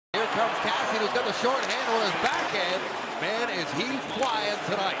comes Kassian, who's got the short handle on his backhand. Man, is he flying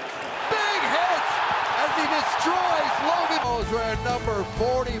tonight. Big hits as he destroys Logan. We're at number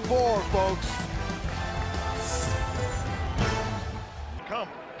 44, folks. Come.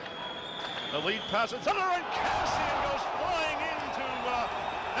 The lead passes under, and Kassian goes flying into,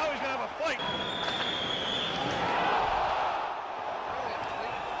 now he's going to have a fight.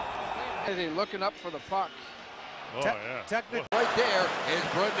 Looking up for the puck. Oh, yeah. Technical right there is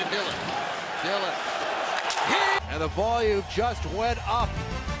Bremner. Dillon. And the volume just went up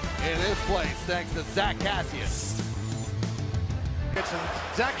in this place thanks to Zack Kassian.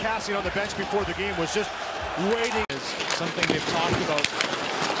 Zack Kassian on the bench before the game was just waiting. Something they've talked about.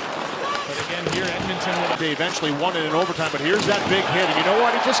 But again, here Edmonton, they eventually won it in overtime, but here's that big hit. And you know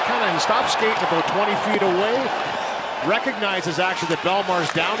what? He just kind of stopped skating about 20 feet away. Recognizes actually that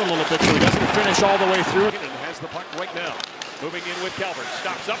Belmar's down a little bit, so he doesn't finish all the way through. And has the puck right now. Moving in with Calvert.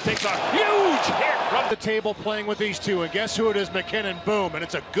 Stops up, takes a huge hit from the table playing with these two. And guess who it is? McKinnon. Boom. And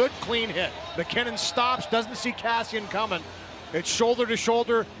it's a good, clean hit. McKinnon stops, doesn't see Kassian coming. It's shoulder to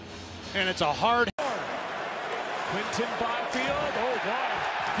shoulder, and it's a hard hit. Quinton Byfield, oh boy,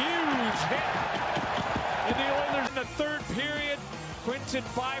 huge hit. And the Oilers in the third period, Quinton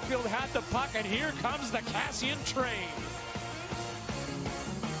Byfield had the puck, and here comes the Kassian train.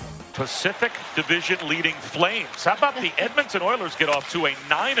 Pacific Division leading Flames. How about the Edmonton Oilers get off to a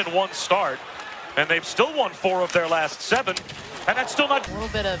 9-1 start, and they've still won 4 of their last 7, and that's still not... A little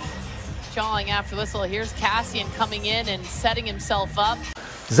bit of jawing after whistle. Here's Kassian coming in and setting himself up.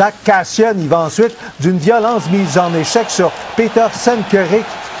 Zack Kassian, il va ensuite d'une violence mise en échec sur Peter Senkerick.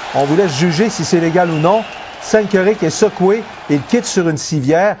 On vous laisse juger si c'est légal ou non. Senkerick est secoué, il quitte sur une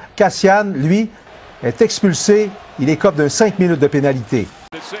civière. Kassian, lui, est expulsé. Il écope d'un 5 minutes de pénalité.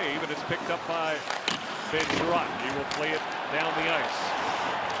 Save, and it's picked up by Ben Sherratt. He will play it down the ice.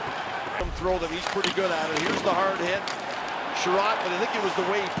 Throw them, he's pretty good at it. Here's the hard hit. Sherratt, but I think it was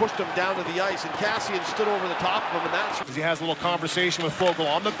the way he pushed him down to the ice, and Kassian stood over the top of him, and that's... He has a little conversation with Fogle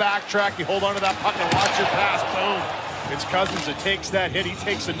on the backtrack. You hold on to that puck and watch your pass. Boom. It's Cousins that takes that hit. He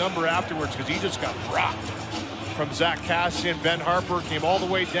takes the number afterwards because he just got rocked from Zack Kassian. Ben Harper came all the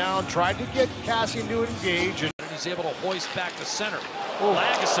way down, tried to get Kassian to engage, and He's able to hoist back to center.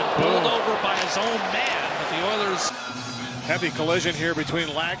 Lagesson pulled over by his own man, but the Oilers... Heavy collision here between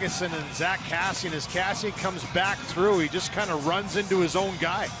Lagesson and Zack Kassian. As Kassian comes back through, he just kind of runs into his own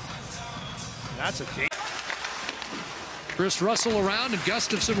guy. That's a danger. Chris Russell around, and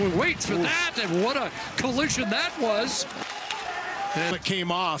Gustafsson waits for that, and what a collision that was. And it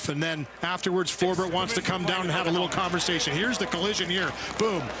came off, and then afterwards Forbert wants to come down and have a little conversation. Here's the collision here.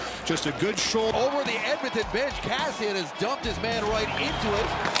 Boom. Just a good shoulder. Over the Edmonton bench, Kassian has dumped his man right into it.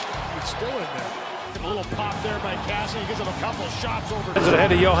 It's still in there. A little pop there by Kassian. He gives him a couple of shots over.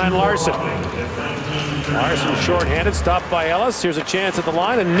 Ahead of Johan Larsson. Larsson short-handed, stopped by Ellis. Here's a chance at the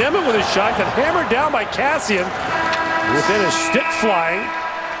line, and Nemeth with a shot got hammered down by Kassian. Within a stick flying.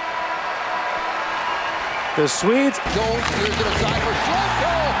 The Swedes. Jones clears to the side for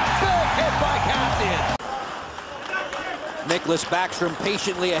Schlemko. Big hit by Kassian. Nicholas Backstrom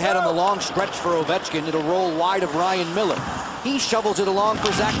patiently ahead on the long stretch for Ovechkin. It'll roll wide of Ryan Miller. He shovels it along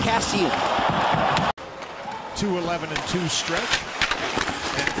for Zack Kassian. 2-11-2 stretch.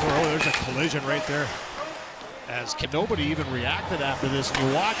 And there's a collision right there. As nobody even reacted after this. And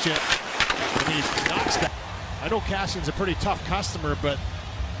you watch it, and he knocks that. I know Kassian's a pretty tough customer, but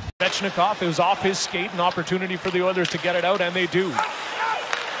Svechnikov, it was off his skate, an opportunity for the Oilers to get it out, and they do.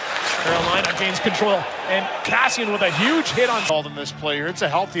 Carolina gains control, and Kassian with a huge hit on... ...in this player. It's a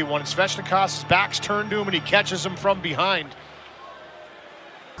healthy one. Svechnikov's back's turned to him, and he catches him from behind.